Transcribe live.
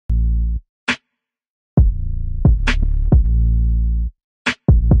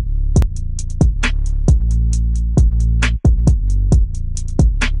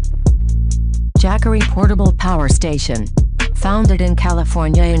Portable Power Station. Founded in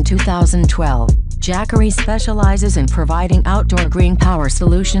California in 2012, Jackery specializes in providing outdoor green power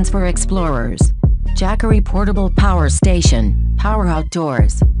solutions for explorers. Jackery Portable Power Station, power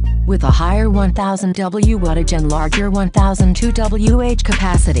outdoors. With a higher 1000 W wattage and larger 1002 Wh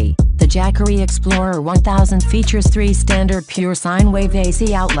capacity, the Jackery Explorer 1000 features 3 standard pure sine wave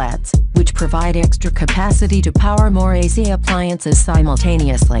AC outlets, which provide extra capacity to power more AC appliances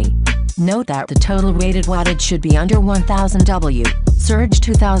simultaneously. Note that the total rated wattage should be under 1000 W. Surge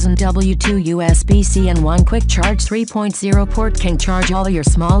 2000 W, 2 USB-C and 1 quick charge 3.0 port can charge all your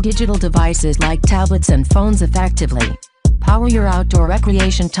small digital devices like tablets and phones effectively. Power your outdoor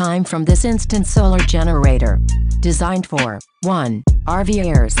recreation time from this instant solar generator. Designed for 1.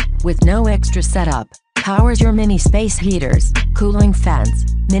 RVers, with no extra setup. Powers your mini space heaters, cooling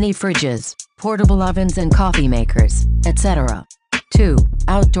fans, mini fridges, portable ovens and coffee makers, etc. 2.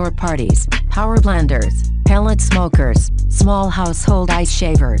 Outdoor parties, power blenders, pellet smokers, small household ice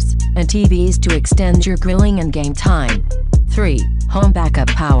shavers, and TVs to extend your grilling and game time. 3. Home backup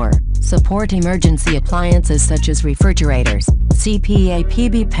power. Support emergency appliances such as refrigerators,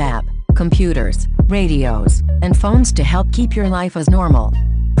 CPAP BPAP, computers, radios, and phones to help keep your life as normal.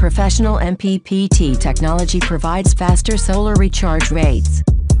 Professional MPPT technology provides faster solar recharge rates.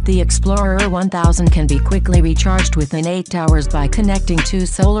 The Explorer 1000 can be quickly recharged within 8 hours by connecting 2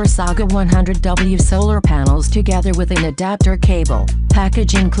 Solar Saga 100W solar panels together with an adapter cable,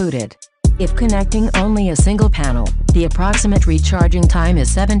 package included. If connecting only a single panel, the approximate recharging time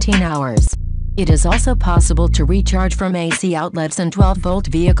is 17 hours. It is also possible to recharge from AC outlets and 12-volt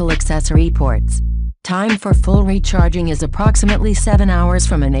vehicle accessory ports. Time for full recharging is approximately 7 hours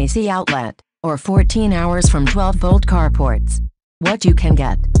from an AC outlet, or 14 hours from 12-volt car ports. What you can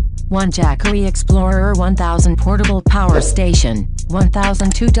get: 1 Jackery Explorer 1000 Portable Power Station,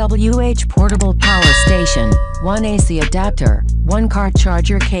 1002 Wh Portable Power Station, 1 AC adapter, 1 car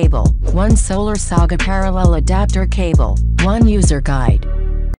charger cable, 1 Solar Saga parallel adapter cable, 1 user guide.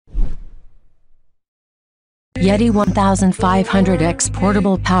 Yeti 1500X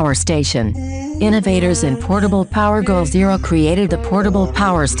Portable Power Station. Innovators in portable power Goal Zero created the portable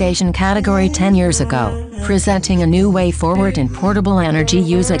power station category 10 years ago, presenting a new way forward in portable energy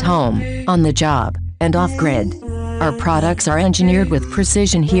use at home, on the job, and off-grid. Our products are engineered with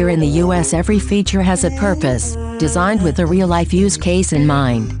precision. Here in the US, every feature has a purpose, designed with a real-life use case in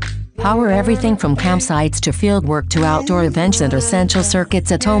mind. Power everything from campsites to field work to outdoor events and essential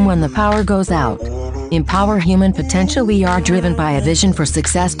circuits at home when the power goes out. Empower human potential. We are driven by a vision for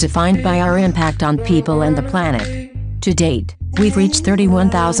success defined by our impact on people and the planet. To date, we've reached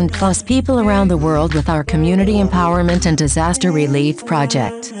 31,000 plus people around the world with our community empowerment and disaster relief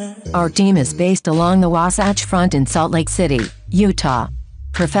project. Our team is based along the Wasatch Front in Salt Lake City, Utah.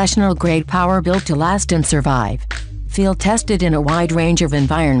 Professional grade power built to last and survive. Field tested in a wide range of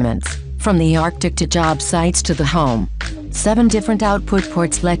environments, from the Arctic to job sites to the home. 7 different output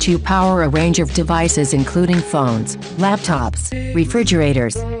ports let you power a range of devices including phones, laptops,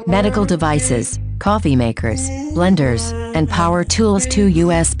 refrigerators, medical devices, coffee makers, blenders, and power tools. 2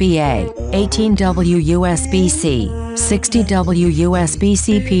 USB-A, 18W USB-C, 60W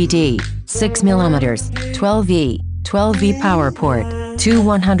USB-C PD, 6mm, 12V, 12V power port, 2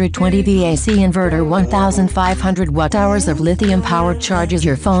 120V AC inverter. 1500 watt-hours of lithium-powered charges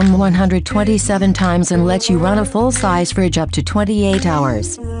your phone 127 times and lets you run a full-size fridge up to 28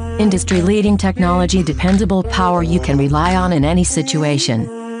 hours. Industry-leading technology, dependable power you can rely on in any situation.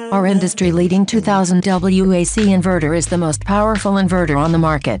 Our industry-leading 2000 WAC inverter is the most powerful inverter on the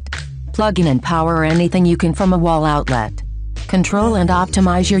market. Plug in and power anything you can from a wall outlet. Control and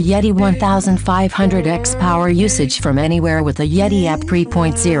optimize your Yeti 1500X power usage from anywhere with the Yeti app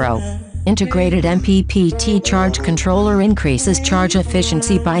 3.0. Integrated MPPT charge controller increases charge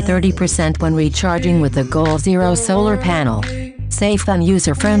efficiency by 30% when recharging with the Goal Zero solar panel. Safe and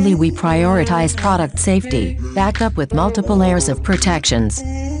user-friendly, we prioritize product safety, backed up with multiple layers of protections.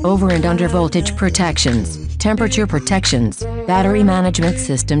 Over and under voltage protections, temperature protections, battery management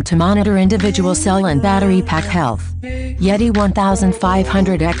system to monitor individual cell and battery pack health. Yeti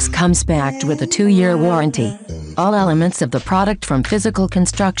 1500X comes backed with a 2-year warranty. All elements of the product from physical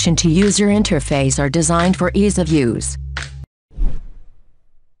construction to user interface are designed for ease of use.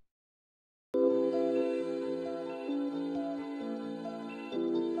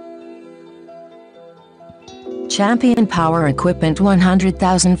 Champion Power Equipment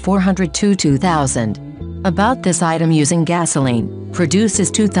 100,000 402 2000. About this item: using gasoline,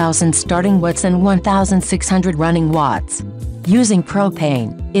 produces 2000 starting watts and 1600 running watts. Using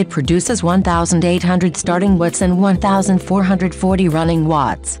propane, it produces 1800 starting watts and 1440 running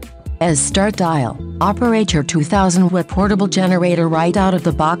watts. As start dial, Operate your 2000-watt portable generator right out of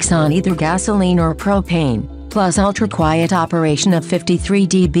the box on either gasoline or propane. Plus ultra-quiet operation of 53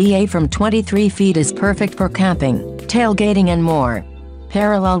 dBA from 23 feet is perfect for camping, tailgating and more.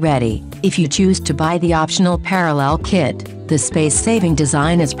 Parallel ready. If you choose to buy the optional parallel kit, the space-saving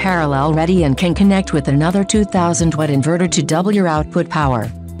design is parallel ready and can connect with another 2000-watt inverter to double your output power.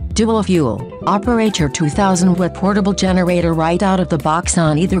 Dual fuel. Operate your 2000-watt portable generator right out of the box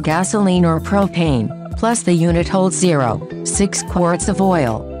on either gasoline or propane. Plus the unit holds 0.6 quarts of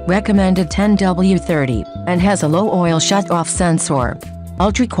oil, recommended 10W30, and has a low oil shut-off sensor.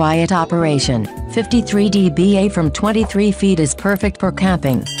 Ultra-quiet operation, 53 dBA from 23 feet is perfect for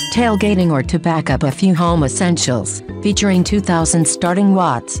camping, tailgating or to back up a few home essentials, featuring 2000 starting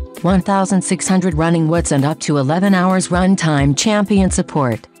watts, 1600 running watts and up to 11 hours runtime champion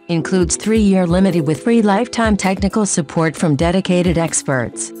support. Includes 3-year limited with free lifetime technical support from dedicated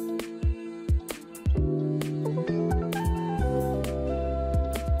experts.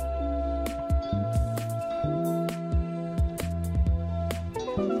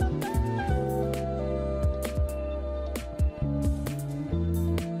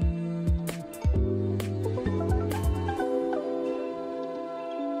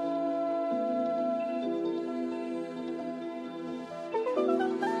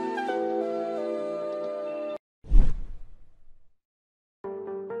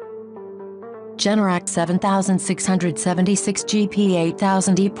 Generac 7676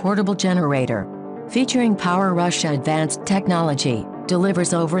 GP8000E Portable Generator. Featuring Power Russia Advanced Technology,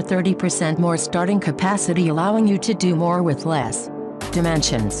 delivers over 30% more starting capacity allowing you to do more with less.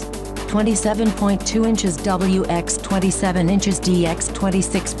 Dimensions: 27.2 inches WX 27 inches DX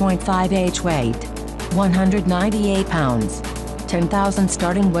 26.5 H weight, 198 pounds. 10,000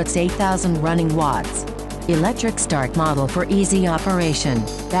 starting watts 8,000 running watts. Electric start model for easy operation,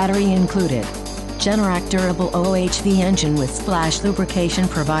 battery included. Generac durable OHV engine with splash lubrication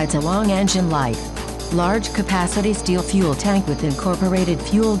provides a long engine life. Large capacity steel fuel tank with incorporated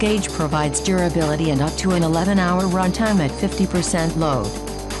fuel gauge provides durability and up to an 11-hour runtime at 50% load.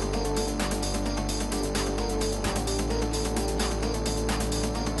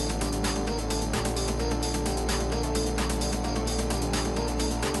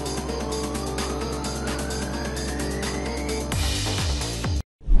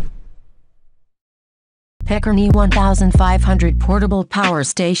 Peckerny 1500 Portable Power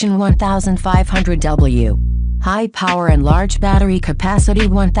Station 1500W. High power and large battery capacity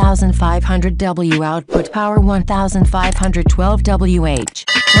 1500W. Output power 1512Wh.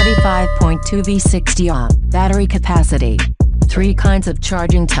 25.2 V60Ah. Battery capacity. 3 kinds of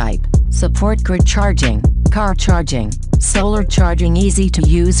charging type. Support grid charging, car charging, solar charging. Easy to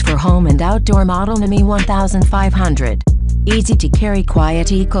use for home and outdoor. Model NME 1500. Easy to carry,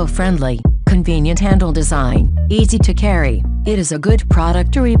 quiet, eco-friendly. Convenient handle design, easy to carry. It is a good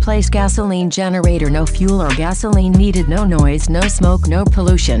product to replace gasoline generator. No fuel or gasoline needed, no noise, no smoke, no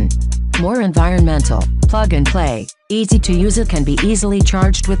pollution. More environmental, plug and play, easy to use. It can be easily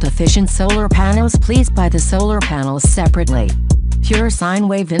charged with efficient solar panels. Please buy the solar panels separately. Pure sine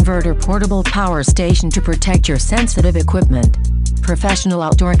wave inverter portable power station to protect your sensitive equipment. Professional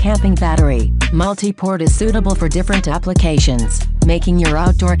outdoor camping battery. Multi-port is suitable for different applications, making your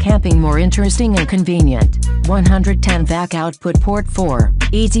outdoor camping more interesting and convenient. 110 VAC output port 4,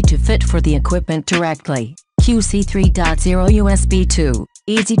 easy to fit for the equipment directly. QC 3.0 USB 2,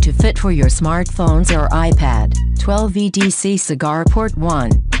 easy to fit for your smartphones or iPad. 12 VDC cigar port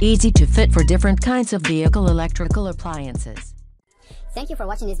 1, easy to fit for different kinds of vehicle electrical appliances. Thank you for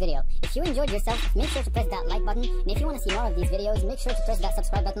watching this video. If you enjoyed yourself, make sure to press that like button, and if you want to see more of these videos, make sure to press that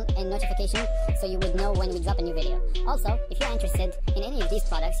subscribe button and notification so you would know when we drop a new video. Also, if you're interested in any of these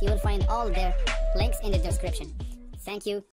products, you will find all their links in the description. Thank you.